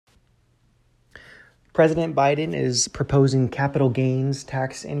President Biden is proposing capital gains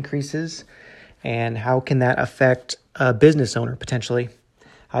tax increases, and how can that affect a business owner potentially?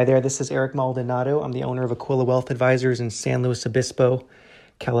 Hi there, this is Eric Maldonado. I'm the owner of Aquila Wealth Advisors in San Luis Obispo,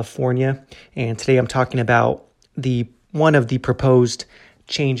 California, and today I'm talking about one of the proposed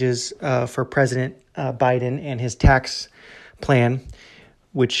changes for President Biden and his tax plan,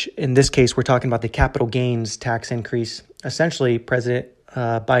 which in this case we're talking about the capital gains tax increase. Essentially, President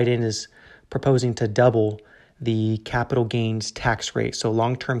Biden is proposing to double the capital gains tax rate. So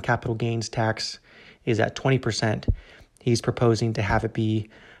long-term capital gains tax is at 20%. He's proposing to have it be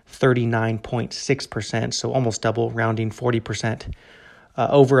 39.6%, so almost double, rounding 40%,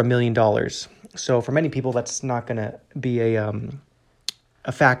 over $1 million. So for many people, that's not going to be a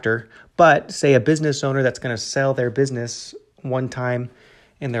factor. But say a business owner that's going to sell their business one time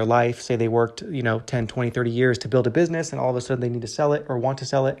in their life, say they worked 10, 20, 30 years to build a business, and all of a sudden they need to sell it or want to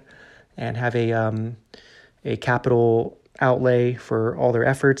sell it and have a capital outlay for all their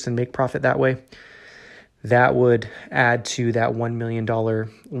efforts and make profit that way. That would add to that $1 million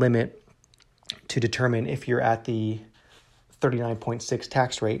limit to determine if you're at the 39.6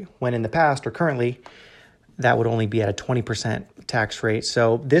 tax rate, when in the past or currently, that would only be at a 20% tax rate.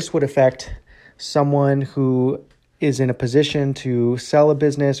 So this would affect someone who is in a position to sell a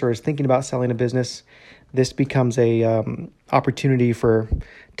business or is thinking about selling a business. This becomes a opportunity for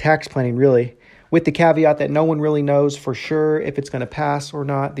tax planning, really, with the caveat that no one really knows for sure if it's going to pass or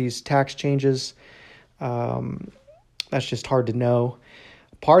not, these tax changes. That's just hard to know.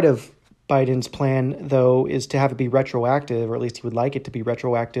 Part of Biden's plan, though, is to have it be retroactive, or at least he would like it to be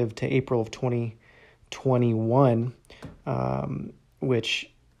retroactive to April of 2021,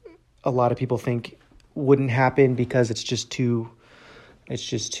 which a lot of people think wouldn't happen because it's just too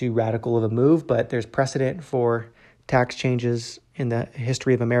radical of a move. But there's precedent for tax changes in the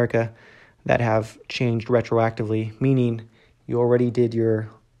history of America that have changed retroactively, meaning you already did you're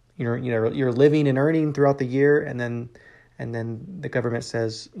living and earning throughout the year, and then the government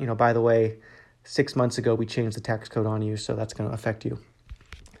says, by the way, 6 months ago we changed the tax code on you, so that's going to affect you.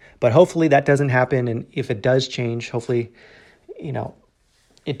 But hopefully that doesn't happen, and if it does change, hopefully,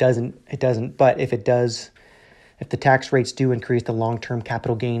 it doesn't. But if it does, if the tax rates do increase, the long-term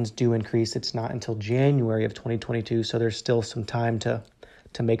capital gains do increase. It's not until January of 2022, so there's still some time to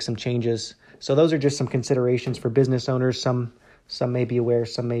make some changes. So those are just some considerations for business owners. Some may be aware,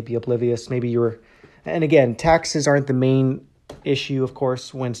 some may be oblivious. And again, taxes aren't the main issue, of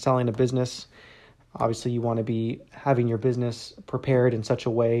course, when selling a business. Obviously, you want to be having your business prepared in such a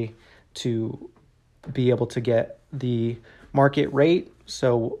way to be able to get the market rate.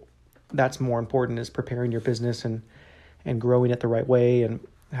 So that's more important, is preparing your business and growing it the right way and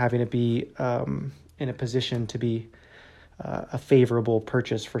having it be in a position to be a favorable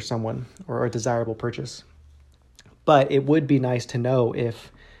purchase for someone or a desirable purchase. But it would be nice to know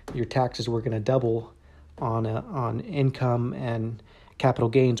if your taxes were going to double on income and capital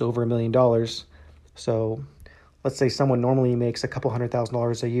gains over $1 million. So let's say someone normally makes a couple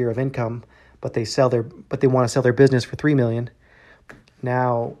 $100,000 a year of income, but they want to sell their business for $3 million.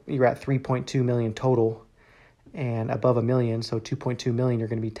 Now you're at $3.2 million total, and above $1 million, so $2.2 million, you're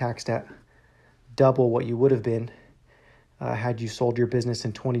going to be taxed at double what you would have been had you sold your business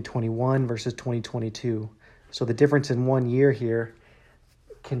in 2021 versus 2022. So the difference in 1 year here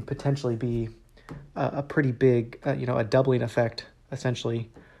can potentially be a pretty big, a doubling effect,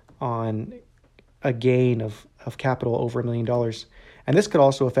 essentially, on a gain of capital over $1 million. And this could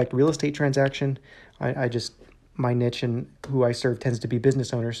also affect real estate transaction. My niche and who I serve tends to be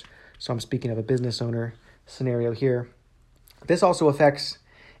business owners. So I'm speaking of a business owner scenario here. This also affects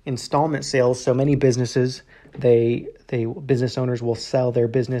installment sales. So many businesses, business owners will sell their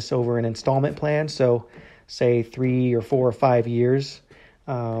business over an installment plan. So say 3 or 4 or 5 years,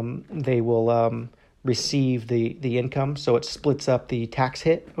 they will receive the income. So it splits up the tax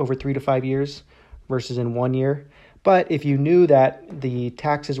hit over 3 to 5 years versus in 1 year. But if you knew that the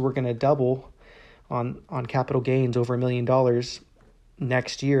taxes were going to double on capital gains over $1 million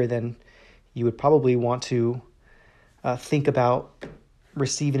next year, then you would probably want to think about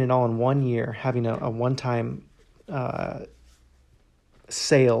receiving it all in 1 year, having a one-time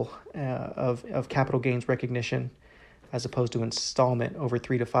sale of capital gains recognition as opposed to installment over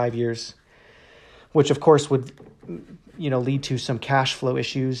 3 to 5 years, which of course would lead to some cash flow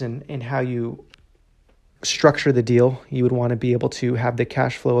issues in how you structure the deal. You would want to be able to have the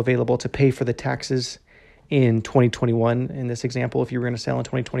cash flow available to pay for the taxes in 2021, in this example, if you were going to sell in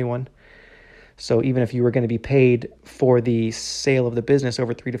 2021. So even if you were going to be paid for the sale of the business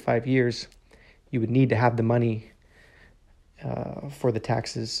over 3 to 5 years, you would need to have the money for the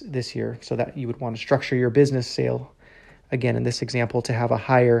taxes this year, so that you would want to structure your business sale, again, in this example, to have a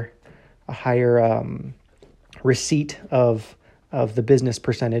higher receipt of the business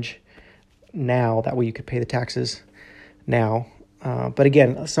percentage now. That way you could pay the taxes now. But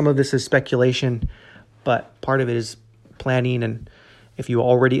again, some of this is speculation, but part of it is planning. And if you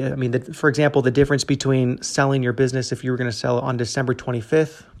already, for example, the difference between selling your business, if you were going to sell on December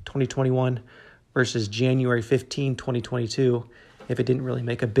 25th, 2021 versus January 15, 2022, if it didn't really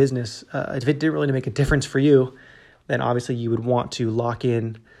make a difference for you, then obviously you would want to lock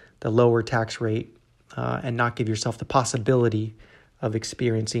in the lower tax rate and not give yourself the possibility of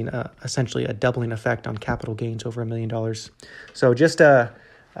experiencing essentially a doubling effect on capital gains over $1 million. So just a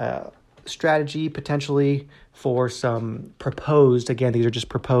strategy potentially for some proposed, again, these are just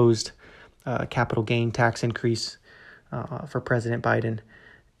proposed capital gain tax increase for President Biden,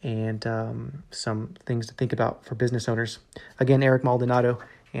 and some things to think about for business owners. Again, Eric Maldonado,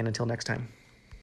 and until next time.